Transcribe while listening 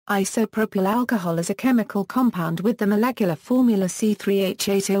Isopropyl alcohol is a chemical compound with the molecular formula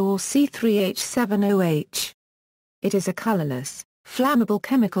C3H80 or C3H70H. It is a colorless, flammable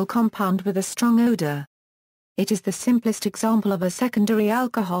chemical compound with a strong odor. It is the simplest example of a secondary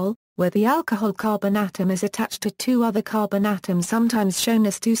alcohol, where the alcohol carbon atom is attached to two other carbon atoms, sometimes shown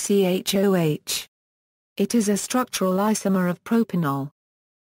as 2CHOH. It is a structural isomer of propanol.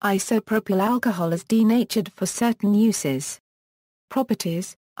 Isopropyl alcohol is denatured for certain uses.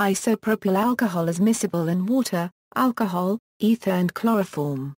 Properties: isopropyl alcohol is miscible in water, alcohol, ether and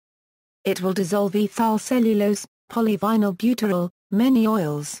chloroform. It will dissolve ethyl cellulose, polyvinyl butyryl, many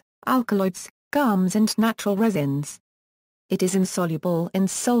oils, alkaloids, gums and natural resins. It is insoluble in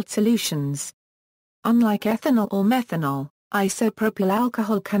salt solutions. Unlike ethanol or methanol, isopropyl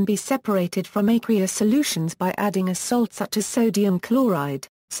alcohol can be separated from aqueous solutions by adding a salt such as sodium chloride,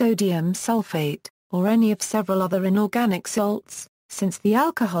 sodium sulfate, or any of several other inorganic salts, since the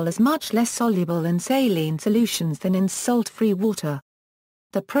alcohol is much less soluble in saline solutions than in salt-free water.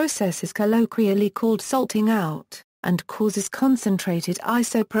 The process is colloquially called salting out, and causes concentrated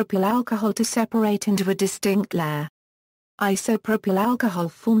isopropyl alcohol to separate into a distinct layer. Isopropyl alcohol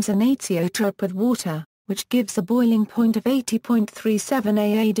forms an azeotrope with water, which gives a boiling point of 80.37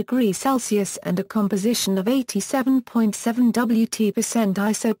 AA degrees Celsius and a composition of 87.7 Wt%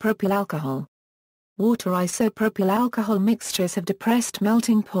 isopropyl alcohol. Water isopropyl alcohol mixtures have depressed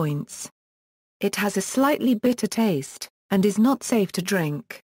melting points. It has a slightly bitter taste, and is not safe to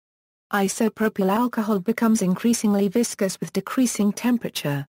drink. Isopropyl alcohol becomes increasingly viscous with decreasing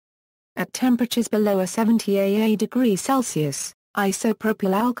temperature. At temperatures below 70 AA degrees Celsius,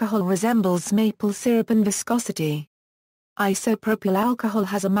 isopropyl alcohol resembles maple syrup in viscosity. Isopropyl alcohol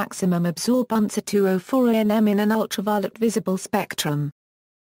has a maximum absorbance of 204 nm in an ultraviolet visible spectrum.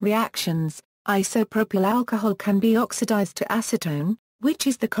 Reactions: isopropyl alcohol can be oxidized to acetone, which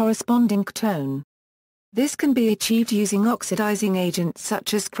is the corresponding ketone. This can be achieved using oxidizing agents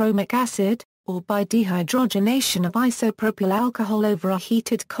such as chromic acid, or by dehydrogenation of isopropyl alcohol over a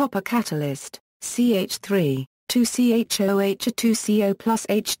heated copper catalyst, CH3, 2CHOH or 2CO plus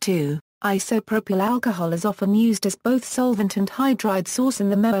H2. Isopropyl alcohol is often used as both solvent and hydride source in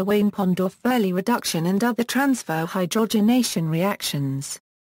the Moe-Wayne-Pondorf-Verley reduction and other transfer hydrogenation reactions.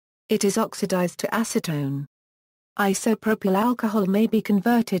 It is oxidized to acetone. Isopropyl alcohol may be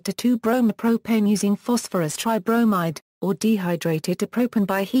converted to 2-bromopropane using phosphorus tribromide, or dehydrated to propane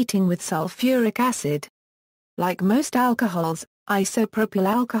by heating with sulfuric acid. Like most alcohols, isopropyl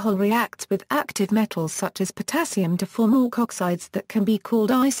alcohol reacts with active metals such as potassium to form alkoxides that can be called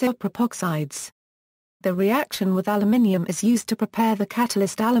isopropoxides. The reaction with aluminium is used to prepare the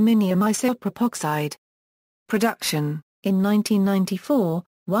catalyst aluminium isopropoxide. Production: in 1994,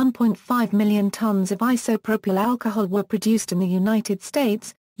 1.5 million tons of isopropyl alcohol were produced in the United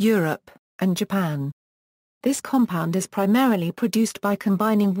States, Europe, and Japan. This compound is primarily produced by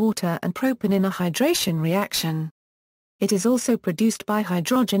combining water and propane in a hydration reaction. It is also produced by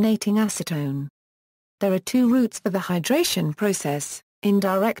hydrogenating acetone. There are two routes for the hydration process: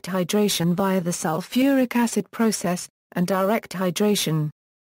 indirect hydration via the sulfuric acid process, and direct hydration.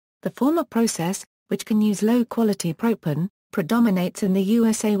 The former process, which can use low-quality propane, predominates in the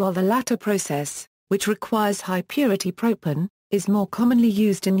USA, while the latter process, which requires high-purity propane, is more commonly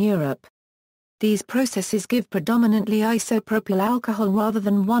used in Europe. These processes give predominantly isopropyl alcohol rather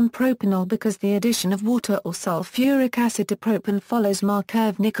than 1-propanol because the addition of water or sulfuric acid to propane follows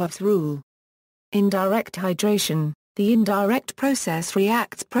Markovnikov's rule. Indirect hydration: the indirect process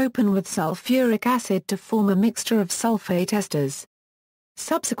reacts propane with sulfuric acid to form a mixture of sulfate esters.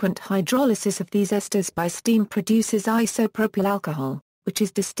 Subsequent hydrolysis of these esters by steam produces isopropyl alcohol, which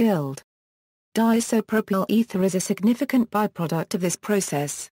is distilled. Diisopropyl ether is a significant byproduct of this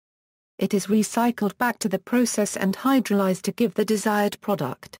process. It is recycled back to the process and hydrolyzed to give the desired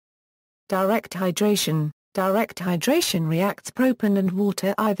product. Direct hydration: direct hydration reacts propane and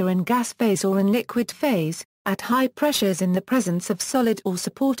water either in gas phase or in liquid phase, at high pressures in the presence of solid or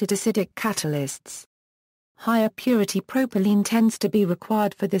supported acidic catalysts. Higher purity propylene tends to be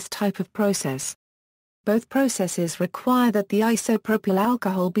required for this type of process. Both processes require that the isopropyl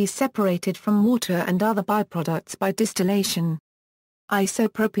alcohol be separated from water and other byproducts by distillation.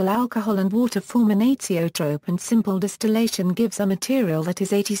 Isopropyl alcohol and water form an azeotrope, and simple distillation gives a material that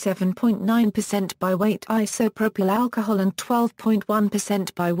is 87.9% by weight isopropyl alcohol and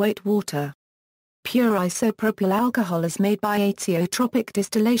 12.1% by weight water. Pure isopropyl alcohol is made by azeotropic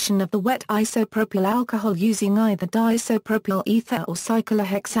distillation of the wet isopropyl alcohol using either diisopropyl ether or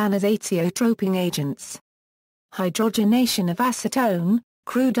cyclohexane as azeotroping agents. Hydrogenation of acetone,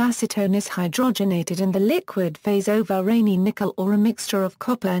 Crude acetone is hydrogenated in the liquid phase over rainy nickel or a mixture of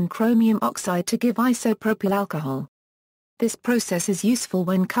copper and chromium oxide to give isopropyl alcohol. This process is useful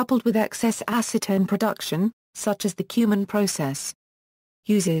when coupled with excess acetone production, such as the Cumin process.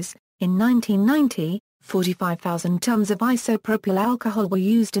 Uses: in 1990, 45,000 tons of isopropyl alcohol were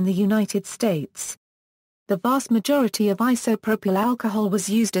used in the United States. The vast majority of isopropyl alcohol was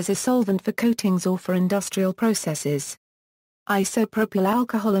used as a solvent for coatings or for industrial processes. Isopropyl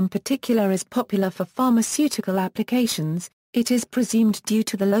alcohol in particular is popular for pharmaceutical applications, it is presumed due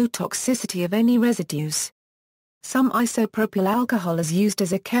to the low toxicity of any residues. Some isopropyl alcohol is used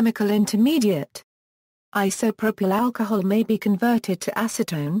as a chemical intermediate. Isopropyl alcohol may be converted to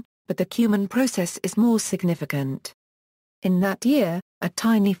acetone, but the Cumin process is more significant. In that year, a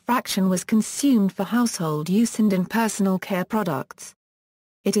tiny fraction was consumed for household use and in personal care products.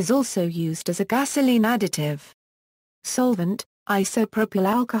 It is also used as a gasoline additive. Solvent: isopropyl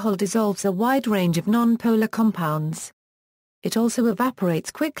alcohol dissolves a wide range of nonpolar compounds. It also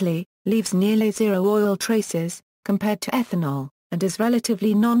evaporates quickly, leaves nearly zero oil traces, compared to ethanol, and is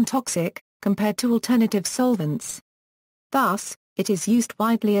relatively non-toxic, compared to alternative solvents. Thus, it is used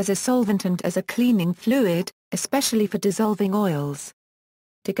widely as a solvent and as a cleaning fluid, especially for dissolving oils.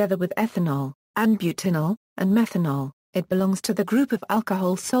 Together with ethanol, and butanol, and methanol, it belongs to the group of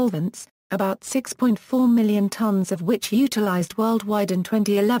alcohol solvents, about 6.4 million tons of which utilized worldwide in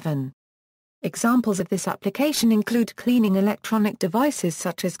 2011. Examples of this application include cleaning electronic devices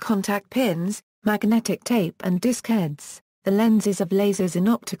such as contact pins, magnetic tape and disk heads, the lenses of lasers in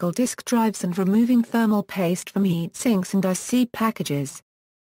optical disk drives and removing thermal paste from heat sinks and IC packages.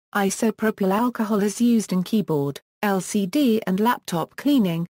 Isopropyl alcohol is used in keyboard, LCD and laptop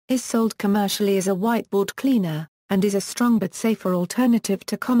cleaning, is sold commercially as a whiteboard cleaner, and is a strong but safer alternative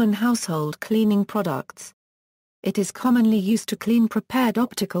to common household cleaning products. It is commonly used to clean prepared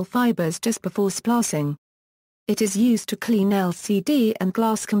optical fibers just before splicing. It is used to clean LCD and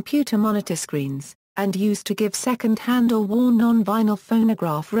glass computer monitor screens, and used to give second-hand or worn non-vinyl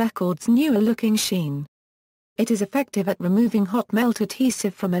phonograph records newer-looking sheen. It is effective at removing hot melt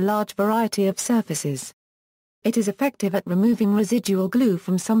adhesive from a large variety of surfaces. It is effective at removing residual glue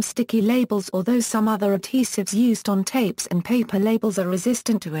from some sticky labels, although some other adhesives used on tapes and paper labels are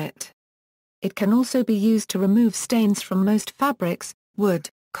resistant to it. It can also be used to remove stains from most fabrics,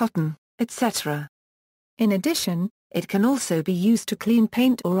 wood, cotton, etc. In addition, it can also be used to clean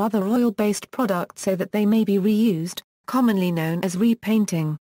paint or other oil-based products so that they may be reused, commonly known as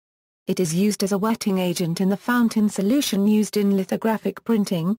repainting. It is used as a wetting agent in the fountain solution used in lithographic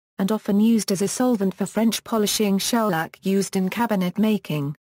printing, and often used as a solvent for French polishing shellac used in cabinet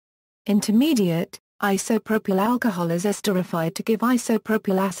making. Intermediate: isopropyl alcohol is esterified to give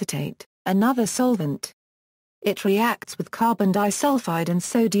isopropyl acetate, another solvent. It reacts with carbon disulfide and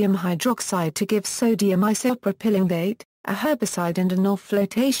sodium hydroxide to give sodium isopropylengate, a herbicide and an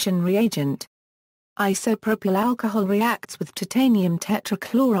off-flotation reagent. Isopropyl alcohol reacts with titanium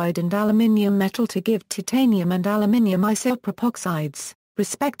tetrachloride and aluminium metal to give titanium and aluminium isopropoxides,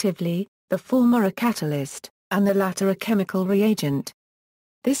 respectively, the former a catalyst, and the latter a chemical reagent.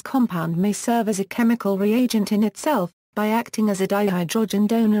 This compound may serve as a chemical reagent in itself, by acting as a dihydrogen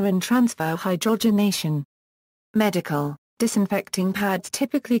donor in transfer hydrogenation. Medical: disinfecting pads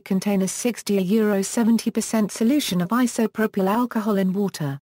typically contain a 60–70% solution of isopropyl alcohol in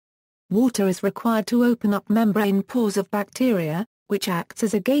water. Water is required to open up membrane pores of bacteria, which acts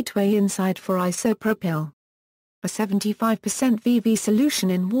as a gateway inside for isopropyl. A 75% VV solution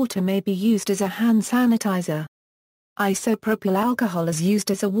in water may be used as a hand sanitizer. Isopropyl alcohol is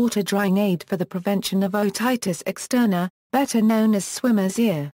used as a water drying aid for the prevention of otitis externa, better known as swimmer's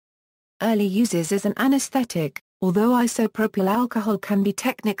ear. Early uses as an anesthetic: although isopropyl alcohol can be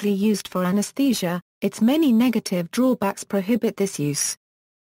technically used for anesthesia, its many negative drawbacks prohibit this use.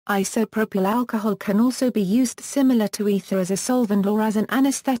 Isopropyl alcohol can also be used similar to ether as a solvent or as an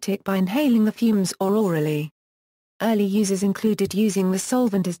anesthetic by inhaling the fumes or orally. Early uses included using the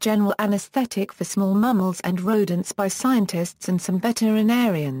solvent as general anesthetic for small mammals and rodents by scientists and some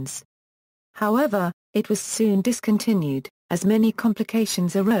veterinarians. However, it was soon discontinued, as many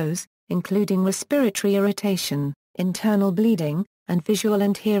complications arose, including respiratory irritation, internal bleeding, and visual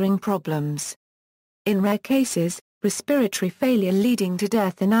and hearing problems. In rare cases, respiratory failure leading to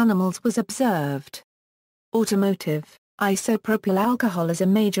death in animals was observed. Automotive: isopropyl alcohol is a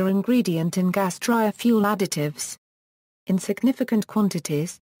major ingredient in gas dryer fuel additives. In significant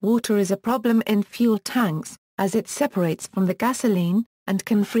quantities, water is a problem in fuel tanks, as it separates from the gasoline, and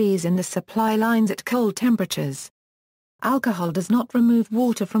can freeze in the supply lines at cold temperatures. Alcohol does not remove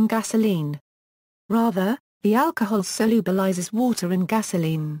water from gasoline. Rather, The alcohol solubilizes water in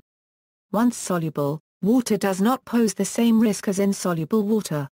gasoline. Once soluble, water does not pose the same risk as insoluble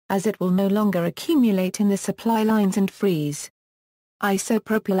water, as it will no longer accumulate in the supply lines and freeze.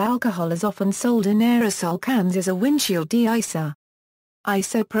 Isopropyl alcohol is often sold in aerosol cans as a windshield deicer.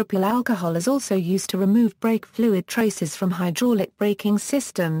 Isopropyl alcohol is also used to remove brake fluid traces from hydraulic braking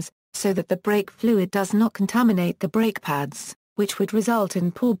systems, so that the brake fluid does not contaminate the brake pads, which would result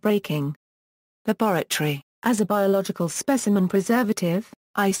in poor braking. Laboratory. As a biological specimen preservative,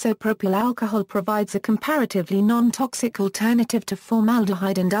 isopropyl alcohol provides a comparatively non-toxic alternative to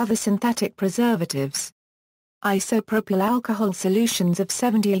formaldehyde and other synthetic preservatives. Isopropyl alcohol solutions of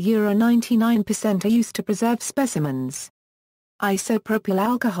 70–99% are used to preserve specimens. Isopropyl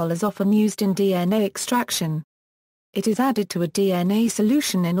alcohol is often used in DNA extraction. It is added to a DNA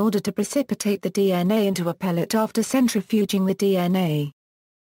solution in order to precipitate the DNA into a pellet after centrifuging the DNA.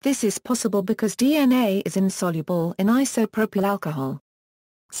 This is possible because DNA is insoluble in isopropyl alcohol.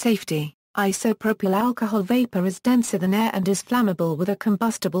 Safety. Isopropyl alcohol vapor is denser than air and is flammable with a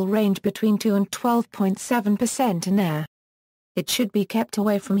combustible range between 2 and 12.7% in air. It should be kept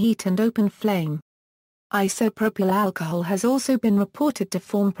away from heat and open flame. Isopropyl alcohol has also been reported to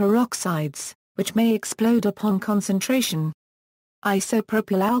form peroxides, which may explode upon concentration.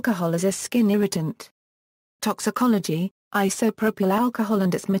 Isopropyl alcohol is a skin irritant. Toxicology. Isopropyl alcohol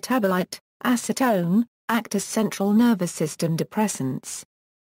and its metabolite, acetone, act as central nervous system depressants.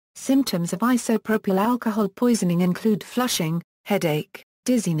 Symptoms of isopropyl alcohol poisoning include flushing, headache,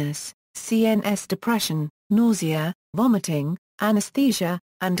 dizziness, CNS depression, nausea, vomiting, anesthesia,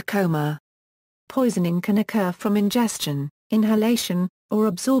 and coma. Poisoning can occur from ingestion, inhalation, or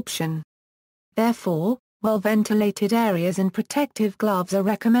absorption. Therefore, well-ventilated areas and protective gloves are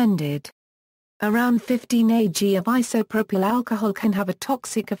recommended. Around 15 ag of isopropyl alcohol can have a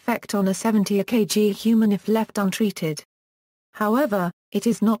toxic effect on a 70 kg human if left untreated. However, it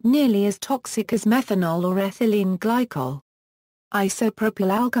is not nearly as toxic as methanol or ethylene glycol.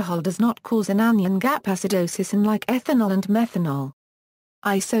 Isopropyl alcohol does not cause an anion gap acidosis unlike ethanol and methanol.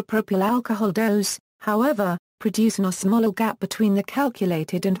 Isopropyl alcohol does, however, produce an osmolar gap between the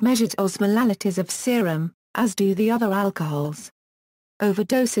calculated and measured osmolalities of serum, as do the other alcohols.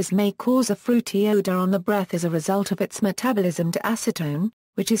 Overdoses may cause a fruity odor on the breath as a result of its metabolism to acetone,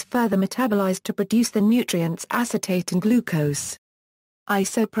 which is further metabolized to produce the nutrients acetate and glucose.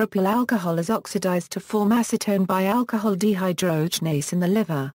 Isopropyl alcohol is oxidized to form acetone by alcohol dehydrogenase in the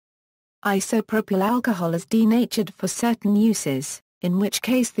liver. Isopropyl alcohol is denatured for certain uses, in which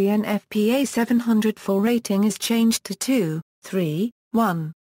case the NFPA 704 rating is changed to 2, 3,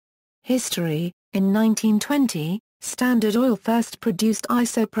 1. History. In 1920, Standard Oil first produced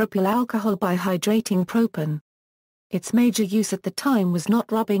isopropyl alcohol by hydrating propan. Its major use at the time was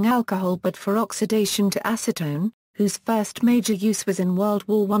not rubbing alcohol but for oxidation to acetone, whose first major use was in World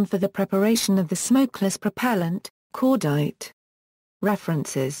War I for the preparation of the smokeless propellant, cordite.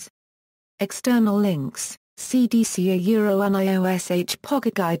 References. External links, CDC Euro-UNIOSH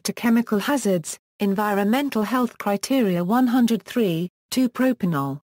Pocket Guide to Chemical Hazards, Environmental Health Criteria 103, 2 Propanol.